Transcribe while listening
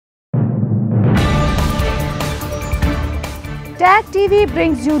Tag TV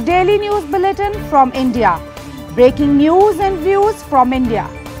brings you daily news bulletin from India. Breaking news and views from India.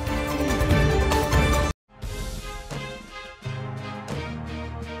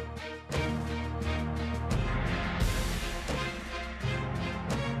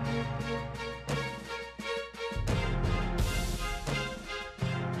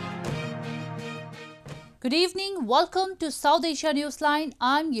 Good evening, welcome to SAsia NewsLine.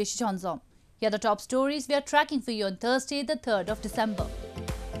 I'm SAsia. Here are the top stories we are tracking for you on Thursday, the 3rd of December.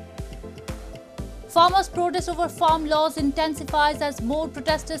 Farmers' protest over farm laws intensifies as more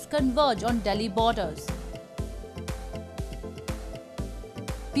protesters converge on Delhi borders.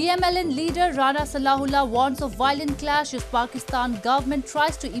 PMLN leader Rana Salahullah warns of violent clash as Pakistan government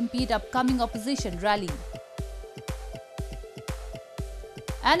tries to impede upcoming opposition rally.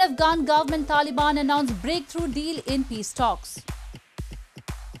 And Afghan government Taliban announced breakthrough deal in peace talks.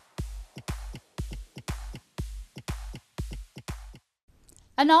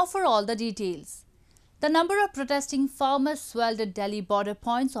 And now for all the details. The number of protesting farmers swelled at Delhi border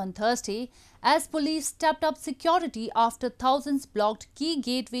points on Thursday as police stepped up security after thousands blocked key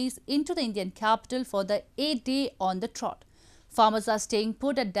gateways into the Indian capital for the 8th day on the trot. Farmers are staying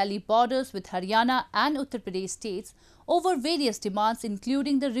put at Delhi borders with Haryana and Uttar Pradesh states over various demands,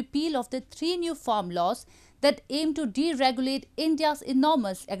 including the repeal of the 3 new farm laws that aim to deregulate India's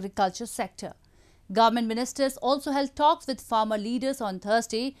enormous agriculture sector. Government ministers also held talks with farmer leaders on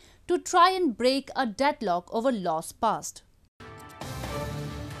Thursday to try and break a deadlock over laws passed.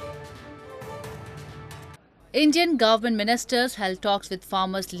 Indian government ministers held talks with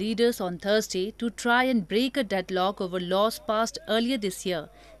farmers' leaders on Thursday to try and break a deadlock over laws passed earlier this year,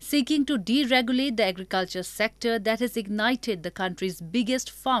 seeking to deregulate the agriculture sector that has ignited the country's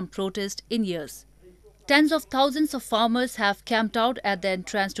biggest farm protest in years. Tens of thousands of farmers have camped out at the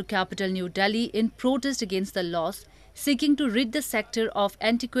entrance to capital New Delhi in protest against the laws, seeking to rid the sector of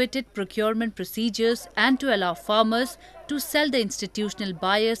antiquated procurement procedures and to allow farmers to sell the institutional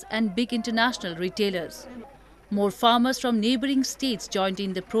buyers and big international retailers. More farmers from neighbouring states joined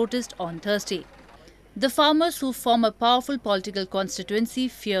in the protest on Thursday. The farmers, who form a powerful political constituency,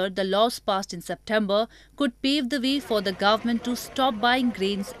 feared the laws passed in September could pave the way for the government to stop buying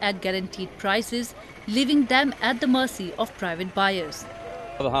grains at guaranteed prices, leaving them at the mercy of private buyers.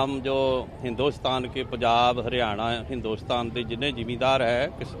 अब हम जो हिंदुस्तान के पंजाब हरियाणा हिंदुस्तान के जितने जिम्मेदार है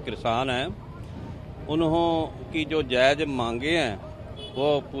किसान हैं उन्हों की जो जायज़ मांगे हैं वो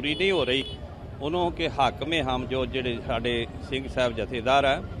पूरी नहीं हो रही उन्हों के हक में हम जो ਜਿਹੜੇ ਸਾਡੇ ਸਿੰਘ ਸਾਹਿਬ ਜਥੇਦਾਰ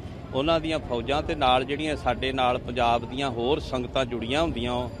ਹੈ ਉਹਨਾਂ ਦੀਆਂ ਫੌਜਾਂ ਤੇ ਨਾਲ ਜਿਹੜੀਆਂ ਸਾਡੇ ਨਾਲ ਪੰਜਾਬ ਦੀਆਂ ਹੋਰ ਸੰਗਤਾਂ ਜੁੜੀਆਂ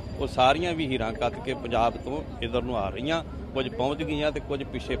ਹੁੰਦੀਆਂ ਉਹ ਸਾਰੀਆਂ ਵੀ ਹੀਰਾਂ ਕੱਤ ਕੇ ਪੰਜਾਬ ਤੋਂ ਇਧਰ ਨੂੰ ਆ ਰਹੀਆਂ ਕੁਝ ਪਹੁੰਚ ਗਈਆਂ ਤੇ ਕੁਝ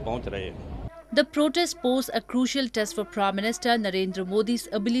ਪਿੱਛੇ ਪਹੁੰਚ ਰਹੇ The protest posed a crucial test for Prime Minister Narendra Modi's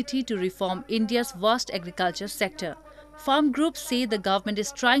ability to reform India's vast agriculture sector. Farm groups say the government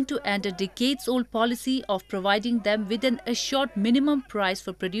is trying to end a decades-old policy of providing them with an assured minimum price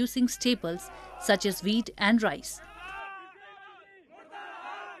for producing staples such as wheat and rice.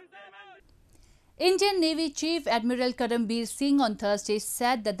 Indian Navy Chief Admiral Karambir Singh on Thursday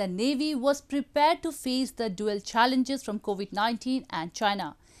said that the Navy was prepared to face the dual challenges from COVID-19 and China.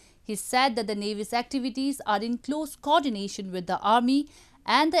 He said that the Navy's activities are in close coordination with the Army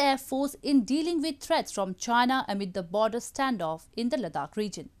and the Air Force in dealing with threats from China amid the border standoff in the Ladakh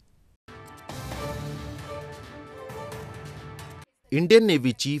region. Indian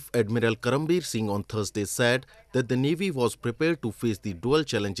Navy Chief Admiral Karambir Singh on Thursday said that the Navy was prepared to face the dual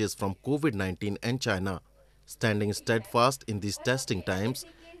challenges from COVID-19 and China, standing steadfast in these testing times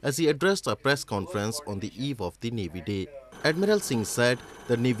as he addressed a press conference on the eve of the Navy Day. Admiral Singh said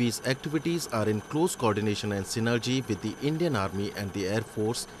the Navy's activities are in close coordination and synergy with the Indian Army and the Air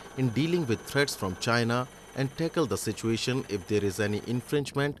Force in dealing with threats from China and tackle the situation if there is any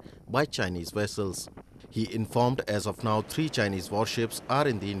infringement by Chinese vessels. He informed as of now 3 Chinese warships are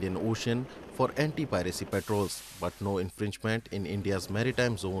in the Indian Ocean for anti-piracy patrols, but no infringement in India's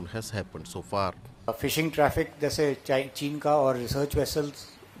maritime zone has happened so far. Fishing traffic जैसे चीन का और research vessels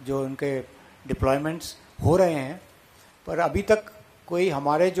जो उनके deployments हो रहे हैं पर अभी तक कोई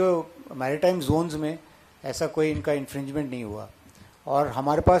हमारे जो मैरीटाइम जोन्स में ऐसा कोई इनका इन्फ्रिंजमेंट नहीं हुआ और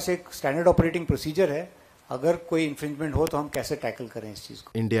हमारे पास एक स्टैंडर्ड ऑपरेटिंग प्रोसीजर है अगर कोई इन्फ्रिंजमेंट हो तो हम कैसे टैकल करें इस चीज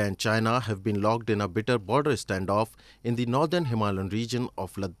को India and China have been locked in a bitter border standoff in the northern Himalayan region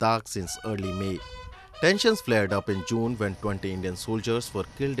of Ladakh since early May. Tensions flared up in June when 20 Indian soldiers were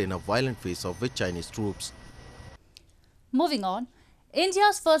killed in a violent face-off with Chinese troops. Moving on,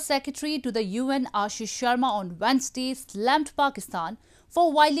 India's first secretary to the UN, Ashish Sharma, on Wednesday slammed Pakistan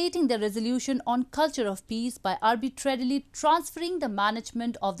for violating the resolution on culture of peace by arbitrarily transferring the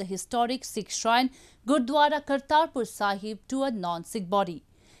management of the historic Sikh shrine Gurdwara Kartarpur Sahib to a non-Sikh body.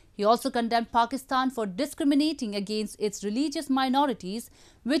 He also condemned Pakistan for discriminating against its religious minorities,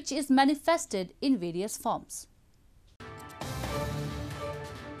 which is manifested in various forms.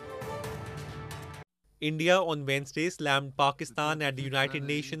 India on Wednesday slammed Pakistan at the United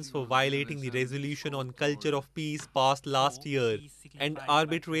Nations for violating the resolution on culture of peace passed last year and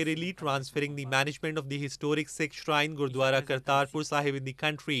arbitrarily transferring the management of the historic Sikh shrine Gurdwara Kartarpur Sahib in the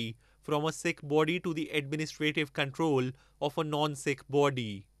country from a Sikh body to the administrative control of a non-Sikh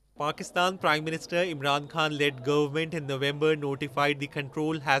body. Pakistan Prime Minister Imran Khan-led government in November notified the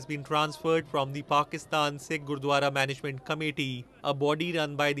control has been transferred from the Pakistan Sikh Gurdwara Management Committee, a body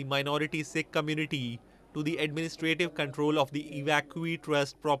run by the minority Sikh community, to the administrative control of the Evacuee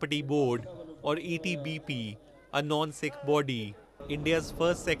Trust Property Board, or ETBP, a non-Sikh body. India's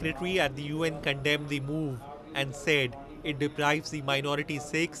first secretary at the UN condemned the move and said it deprives the minority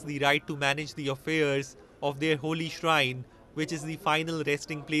Sikhs the right to manage the affairs of their holy shrine, which is the final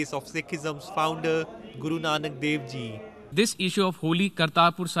resting place of Sikhism's founder, Guru Nanak Dev Ji. This issue of holy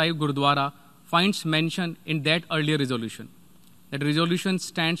Kartarpur Sahib Gurdwara finds mention in that earlier resolution. That resolution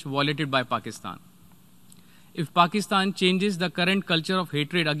stands violated by Pakistan. If Pakistan changes the current culture of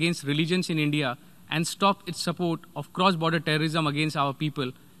hatred against religions in India and stops its support of cross-border terrorism against our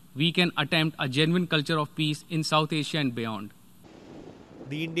people, we can attempt a genuine culture of peace in South Asia and beyond.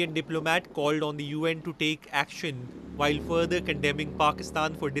 The Indian diplomat called on the UN to take action while further condemning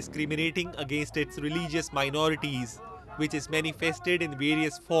Pakistan for discriminating against its religious minorities, which is manifested in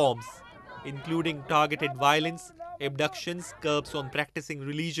various forms, including targeted violence, abductions, curbs on practicing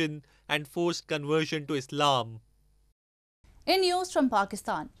religion, and forced conversion to Islam. In news from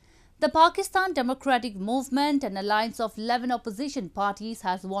Pakistan, the Pakistan Democratic Movement, an alliance of 11 opposition parties,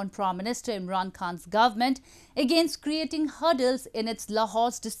 has warned Prime Minister Imran Khan's government against creating hurdles in its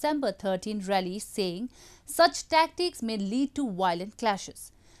Lahore's December 13 rally, saying such tactics may lead to violent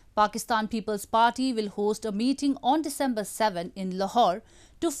clashes. Pakistan People's Party will host a meeting on December 7 in Lahore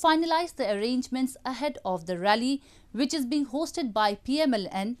to finalize the arrangements ahead of the rally, which is being hosted by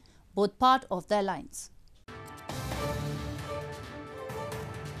PMLN, both part of the alliance.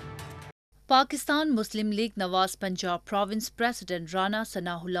 Pakistan Muslim League Nawaz Punjab Province President Rana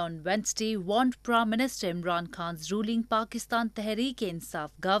Sanahullah on Wednesday warned Prime Minister Imran Khan's ruling Pakistan Tehreek-e-Insaf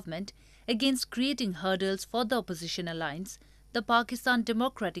government against creating hurdles for the opposition alliance, the Pakistan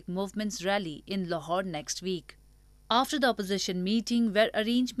Democratic Movement's rally in Lahore next week. After the opposition meeting, where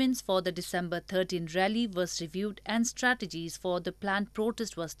arrangements for the December 13 rally was reviewed and strategies for the planned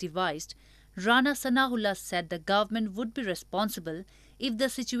protest was devised, Rana Sanahullah said the government would be responsible if the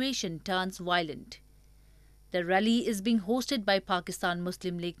situation turns violent. The rally is being hosted by Pakistan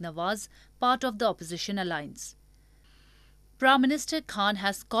Muslim League Nawaz, part of the opposition alliance. Prime Minister Khan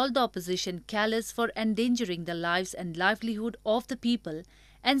has called the opposition callous for endangering the lives and livelihood of the people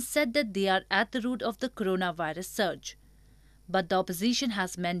and said that they are at the root of the coronavirus surge. But the opposition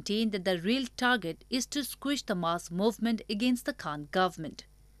has maintained that the real target is to squish the mass movement against the Khan government.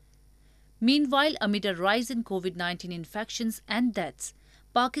 Meanwhile, amid a rise in COVID-19 infections and deaths,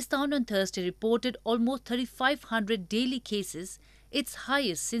 Pakistan on Thursday reported almost 3,500 daily cases, its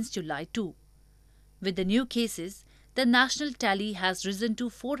highest since July 2. With the new cases, the national tally has risen to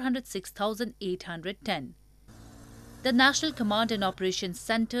 406,810. The National Command and Operations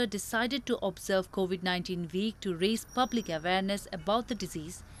Centre decided to observe COVID-19 week to raise public awareness about the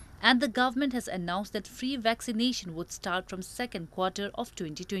disease, and the government has announced that free vaccination would start from second quarter of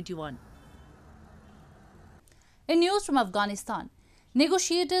 2021. In news from Afghanistan,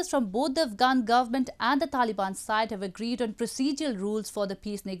 negotiators from both the Afghan government and the Taliban side have agreed on procedural rules for the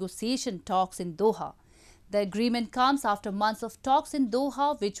peace negotiation talks in Doha. The agreement comes after months of talks in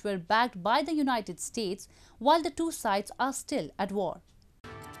Doha, which were backed by the United States, while the two sides are still at war.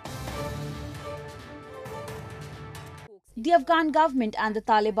 The Afghan government and the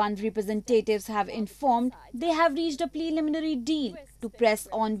Taliban representatives have informed they have reached a preliminary deal to press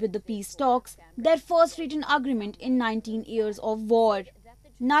on with the peace talks, their first written agreement in 19 years of war.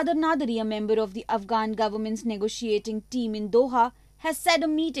 Nader Naderi, a member of the Afghan government's negotiating team in Doha, has said a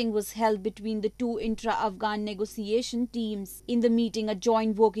meeting was held between the two intra-Afghan negotiation teams. In the meeting, a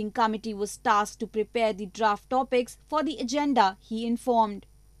joint working committee was tasked to prepare the draft topics for the agenda, he informed.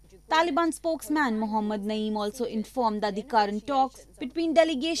 Taliban spokesman Mohammad Naeem also informed that the current talks between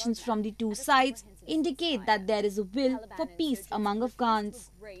delegations from the two sides indicate that there is a will for peace among Afghans.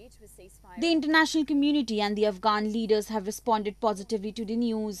 The international community and the Afghan leaders have responded positively to the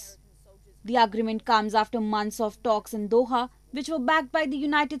news. The agreement comes after months of talks in Doha which were backed by the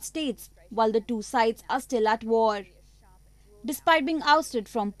United States, while the two sides are still at war. Despite being ousted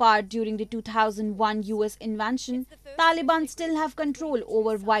from power during the 2001 US invasion, Taliban still have control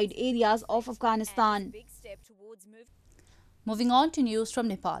over wide areas of Afghanistan. Moving on to news from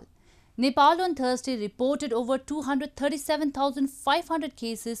Nepal. Nepal on Thursday reported over 237,500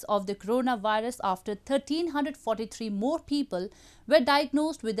 cases of the coronavirus after 1,343 more people were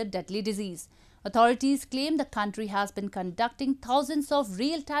diagnosed with the deadly disease. Authorities claim the country has been conducting thousands of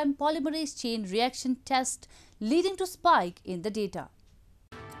real-time polymerase chain reaction tests, leading to spike in the data.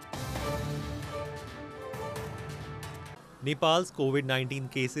 Nepal's COVID-19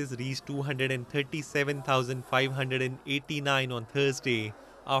 cases reached 237,589 on Thursday,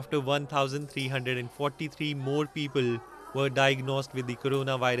 after 1,343 more people were diagnosed with the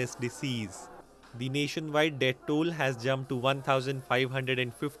coronavirus disease. The nationwide death toll has jumped to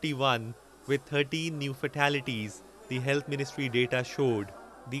 1,551, with 13 new fatalities, the Health Ministry data showed.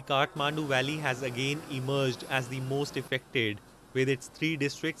 The Kathmandu Valley has again emerged as the most affected, with its 3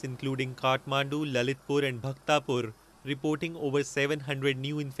 districts including Kathmandu, Lalitpur and Bhaktapur reporting over 700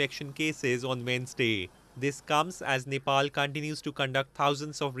 new infection cases on Wednesday. This comes as Nepal continues to conduct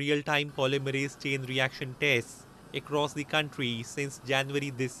thousands of real-time polymerase chain reaction tests across the country since January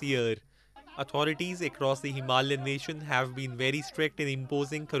this year. Authorities across the Himalayan nation have been very strict in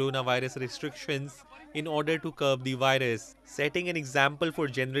imposing coronavirus restrictions in order to curb the virus. Setting an example for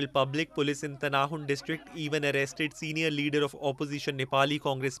general public, police in Tanahun district even arrested senior leader of opposition Nepali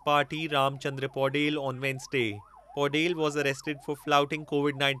Congress Party Ramchandra Paudel on Wednesday. Paudel was arrested for flouting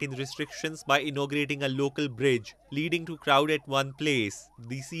COVID-19 restrictions by inaugurating a local bridge, leading to crowd at one place.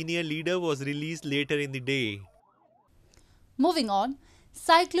 The senior leader was released later in the day. Moving on,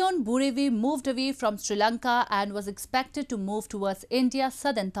 Cyclone Burevi moved away from Sri Lanka and was expected to move towards India's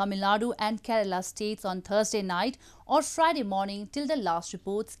southern Tamil Nadu and Kerala states on Thursday night or Friday morning till the last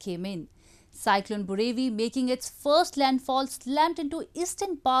reports came in. Cyclone Burevi, making its first landfall, slammed into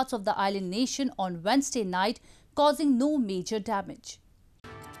eastern parts of the island nation on Wednesday night, causing no major damage.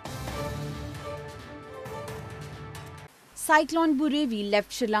 Cyclone Burevi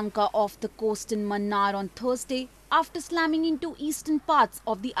left Sri Lanka off the coast in Mannar on Thursday after slamming into eastern parts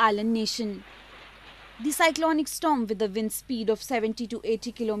of the island nation. The cyclonic storm, with a wind speed of 70 to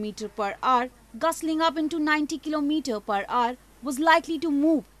 80 km per hour, gustling up into 90 km per hour, was likely to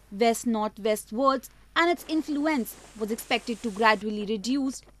move west-northwestwards, and its influence was expected to gradually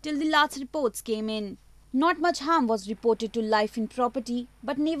reduce till the last reports came in. Not much harm was reported to life and property,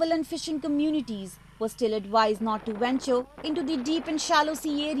 but naval and fishing communities were still advised not to venture into the deep and shallow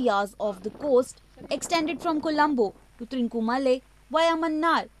sea areas of the coast, extended from Colombo to Trincomalee via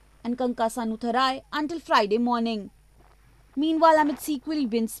Mannar and Kankasanutharai until Friday morning. Meanwhile, amid equal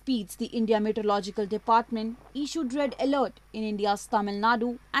wind speeds, the India Meteorological Department issued red alert in India's Tamil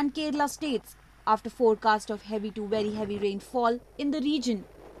Nadu and Kerala states after forecast of heavy to very heavy rainfall in the region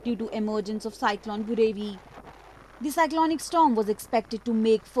due to emergence of Cyclone Burevi. The cyclonic storm was expected to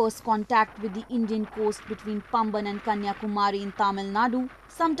make first contact with the Indian coast between Pamban and Kanyakumari in Tamil Nadu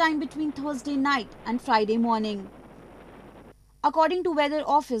sometime between Thursday night and Friday morning. According to Weather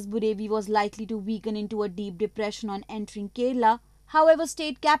Office, Burevi was likely to weaken into a deep depression on entering Kerala. However,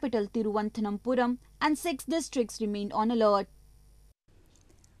 state capital Thiruvananthapuram and 6 districts remained on alert.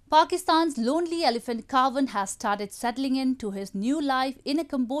 Pakistan's lonely elephant Kavan has started settling into his new life in a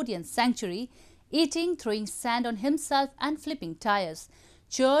Cambodian sanctuary, eating, throwing sand on himself and flipping tires.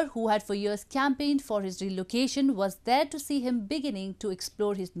 Chur, who had for years campaigned for his relocation, was there to see him beginning to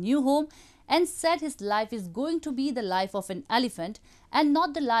explore his new home and said his life is going to be the life of an elephant and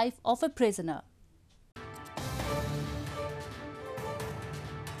not the life of a prisoner.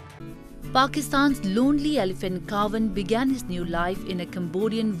 Pakistan's lonely elephant Kavan began his new life in a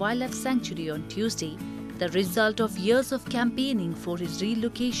Cambodian wildlife sanctuary on Tuesday, the result of years of campaigning for his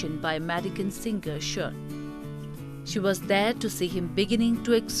relocation by American singer Cher. She was there to see him beginning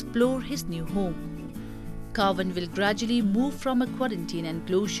to explore his new home. Kavan will gradually move from a quarantine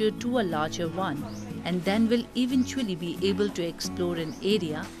enclosure to a larger one and then will eventually be able to explore an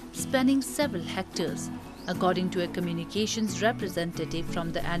area spanning several hectares, according to a communications representative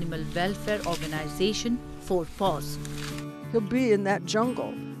from the animal welfare organization 4 Paws. He'll be in that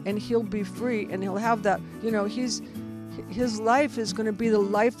jungle and he'll be free and he'll have that, his life is going to be the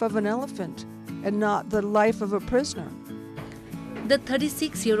life of an elephant and not the life of a prisoner. The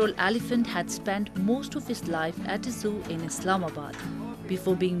 36-year-old elephant had spent most of his life at a zoo in Islamabad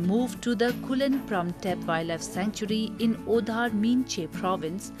before being moved to the Kulen Pramtep Wildlife Sanctuary in Odhar Minche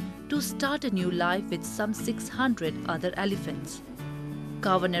province to start a new life with some 600 other elephants.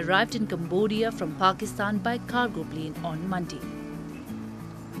 Kavan arrived in Cambodia from Pakistan by cargo plane on Monday.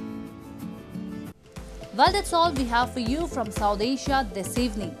 Well, that's all we have for you from South Asia this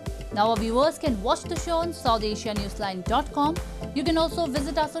evening. Now our viewers can watch the show on SouthAsiaNewsline.com. You can also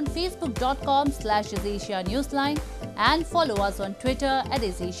visit us on Facebook.com/SAsiaNewsline and follow us on Twitter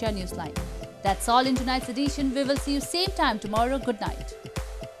 @SAsiaNewsline. That's all in tonight's edition. We will see you same time tomorrow. Good night.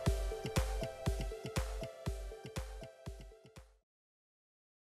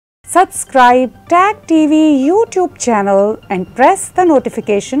 Subscribe Tag TV YouTube channel and press the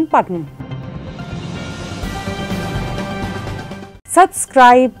notification button.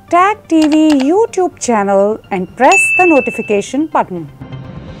 Subscribe Tag TV YouTube channel and press the notification button.